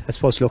 I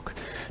suppose, look,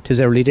 it is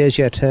early days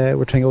yet.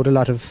 We're trying out a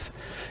lot of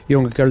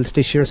younger girls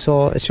this year,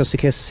 so it's just a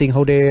case of seeing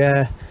how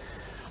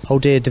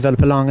they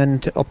develop along,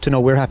 and up to now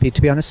we're happy,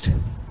 to be honest.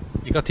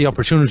 You got the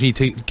opportunity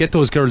to get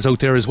those girls out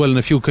there as well, and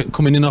a few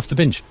coming in off the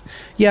bench.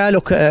 Yeah,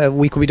 look,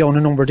 we could be down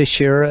a number this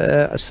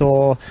year,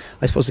 so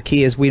I suppose the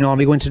key is we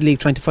normally go into the league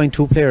trying to find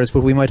 2 players,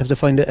 but we might have to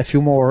find a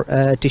few more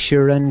this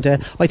year, and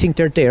I think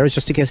they're there. It's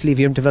just a case of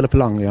leaving them develop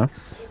along, you know.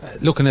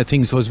 Looking at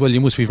things as well, you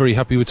must be very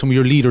happy with some of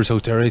your leaders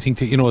out there. I think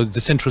that, you know,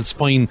 the central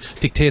spine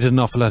dictated an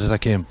awful lot of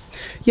that game.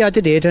 Yeah,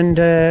 they did, and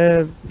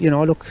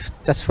look,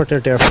 that's what they're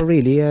there for,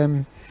 really.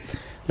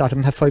 A lot of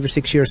them have 5 or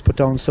 6 years put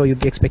down, so you'd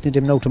be expecting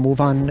them now to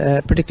move on,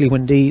 particularly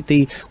when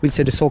we'll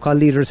say the so-called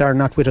leaders are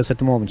not with us at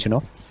the moment, you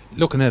know.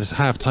 Looking at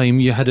half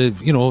time, you had a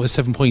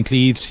 7-point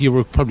lead. You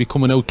were probably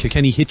coming out.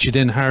 Kilkenny hit you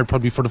then hard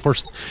probably for the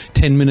first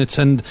 10 minutes,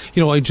 and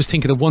I just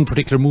think of one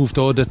particular move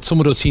though, that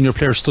some of those senior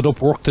players stood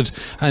up, worked it,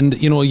 and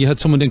you had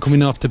someone then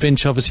coming off the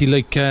bench, obviously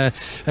like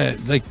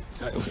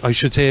I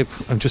should say,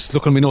 I'm just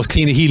looking at my notes,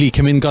 Cliona Healy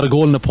came in, got a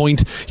goal and a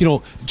point,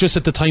 just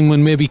at the time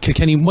when maybe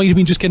Kilkenny might have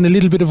been just getting a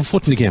little bit of a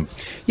foot in the game.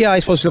 Yeah, I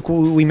suppose, look,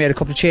 we made a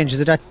couple of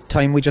changes at that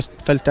time. We just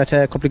felt that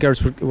a couple of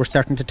girls were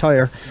starting to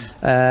tire.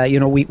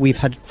 We've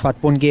had fought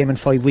 1 game in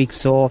 5 weeks,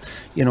 so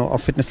our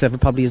fitness level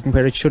probably isn't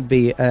where it should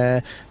be.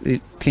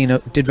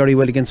 Cliona did very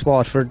well against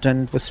Waterford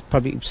and was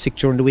probably sick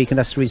during the week, and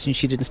that's the reason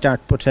she didn't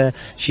start, but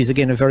she's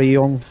again a very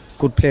young,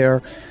 good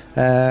player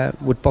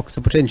with buckets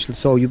of potential,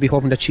 so you'd be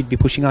hoping that she'd be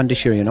pushing on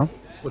this year,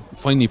 But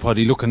finally,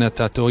 Paddy, looking at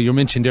that though, you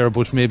mentioned there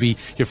about maybe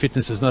your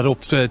fitness is not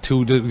up to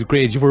the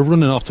grade. You were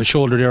running off the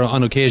shoulder there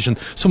on occasion.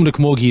 Some of the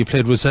camogie you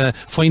played was a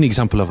fine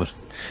example of it.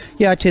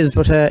 Yeah, it is,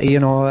 but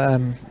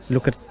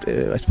look at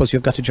I suppose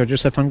you've got to judge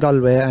yourself on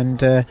Galway, and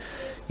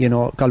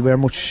Galway are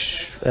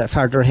much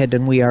farther ahead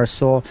than we are,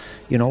 so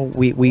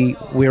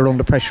we're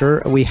under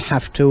pressure. We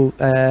have to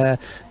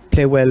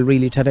play well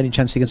really to have any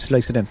chance against the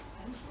likes of them.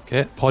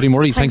 Okay, Paddy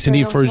Murray, thanks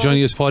indeed for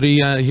joining us. Paddy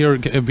here,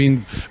 being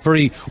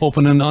very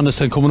open and honest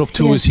and coming up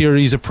to us here.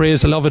 He's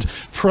appraised. I love it.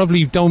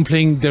 Probably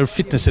downplaying their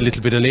fitness a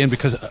little bit, Elaine,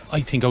 because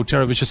I think out there,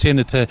 I was just saying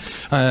it to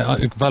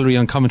Valerie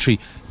on commentary,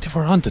 they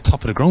were on the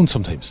top of the ground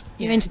sometimes.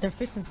 You mentioned their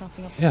fitness not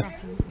being up to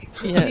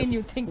scratch. Yeah,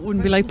 you'd think it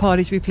wouldn't be like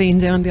Paddy to be playing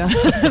down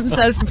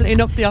himself and playing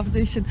up the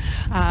opposition.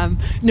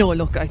 No,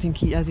 look, I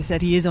think as you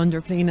said, he is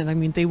underplaying, and I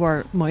mean they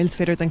were miles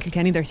fitter than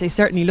Kilkenny there. So they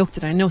certainly looked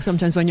it. I know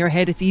sometimes when you're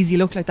ahead it's easy to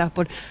look like that,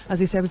 but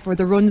as we said before,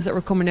 the runs that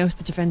were coming out of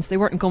the defence, they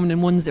weren't coming in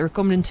 1s, they were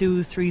coming in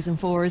 2s, 3s and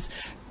 4s.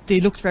 They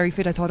looked very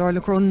fit. I thought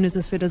Orla Cronin is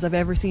as fit as I've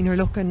ever seen her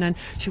looking, and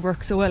she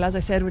works so well, as I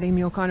said, with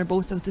Amy O'Connor,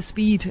 both of the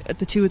speed at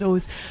the 2 of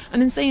those.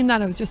 And in saying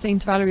that, I was just saying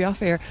to Valerie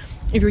off air,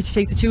 if you were to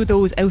take the 2 of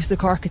those out of the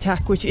Cork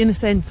attack, which in a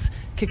sense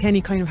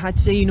Kilkenny kind of had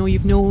today,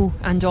 you've no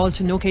Anne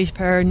Dalton, no Kate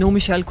Perr, no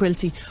Michelle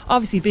Quilty,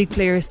 obviously big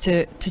players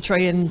to try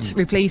and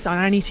replace on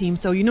any team.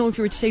 So if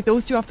you were to take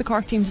those 2 off the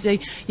Cork team today,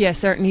 yeah,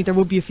 certainly there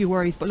would be a few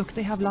worries, but look,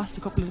 they have lost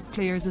a couple of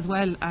players as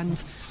well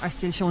and are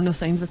still showing no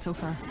signs of it so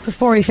far.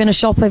 Before we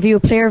finish up, have you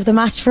a player of the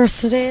match for us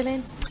today,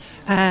 Elaine?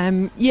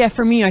 Yeah,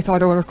 for me, I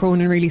thought Orla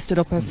Cronin really stood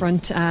up up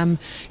front.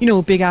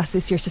 Big ask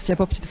this year to step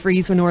up to the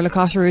freeze when Orla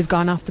Cotter has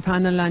gone off the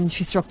panel, and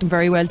she struck them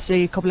very well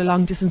today. A couple of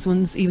long distance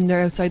ones, even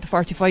there outside the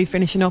 45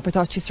 finishing up, I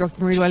thought she struck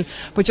them really well.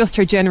 But just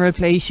her general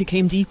play, she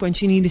came deep when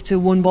she needed to,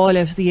 1 ball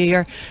out of the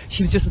air.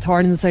 She was just a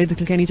thorn in the side of the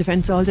Kilkenny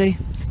defence all day.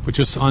 But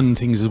just on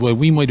things as well,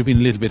 we might have been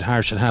a little bit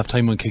harsh at half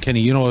time on Kilkenny.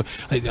 You know,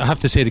 I have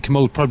to say they come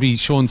out probably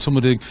showing some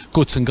of the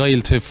guts and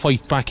guile to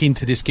fight back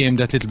into this game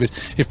that little bit.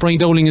 If Brian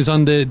Dowling is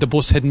on the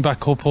bus heading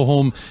back up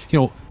home, you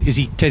know, is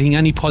he getting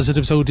any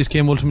positives out of this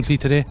game ultimately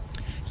today?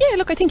 Yeah,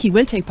 look, I think he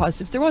will take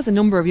positives. There was a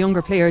number of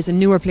younger players and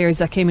newer players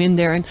that came in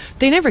there, and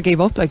they never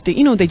gave up. Like, they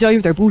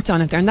dived their boots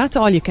on it there, and that's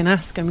all you can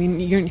ask. I mean,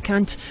 you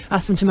can't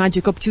ask them to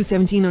magic up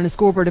 217 on a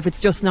scoreboard if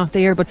it's just not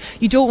there, but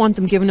you don't want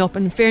them giving up,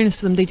 and in fairness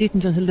to them, they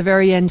didn't until the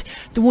very end.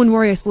 The one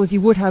worry I suppose you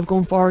would have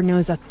going forward now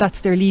is that that's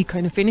their league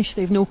kind of finished.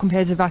 They've no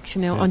competitive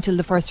action now until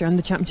the first round of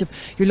the championship.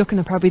 You're looking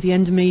at probably the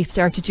end of May,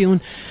 start of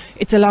June.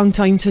 It's a long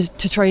time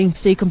to try and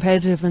stay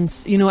competitive, and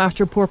you know,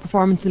 after a poor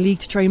performance in the league,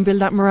 to try and build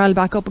that morale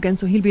back up again.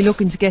 So he'll be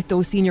looking to get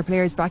those senior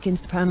players back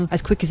into the panel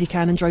as quick as he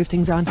can and drive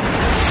things on.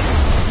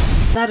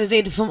 That is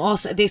it from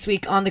us this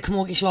week on the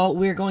Camogie Show.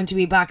 We're going to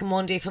be back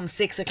Monday from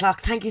 6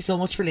 o'clock. Thank you so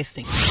much for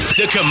listening.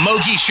 The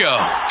Camogie Show,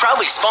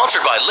 proudly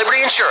sponsored by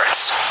Liberty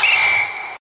Insurance.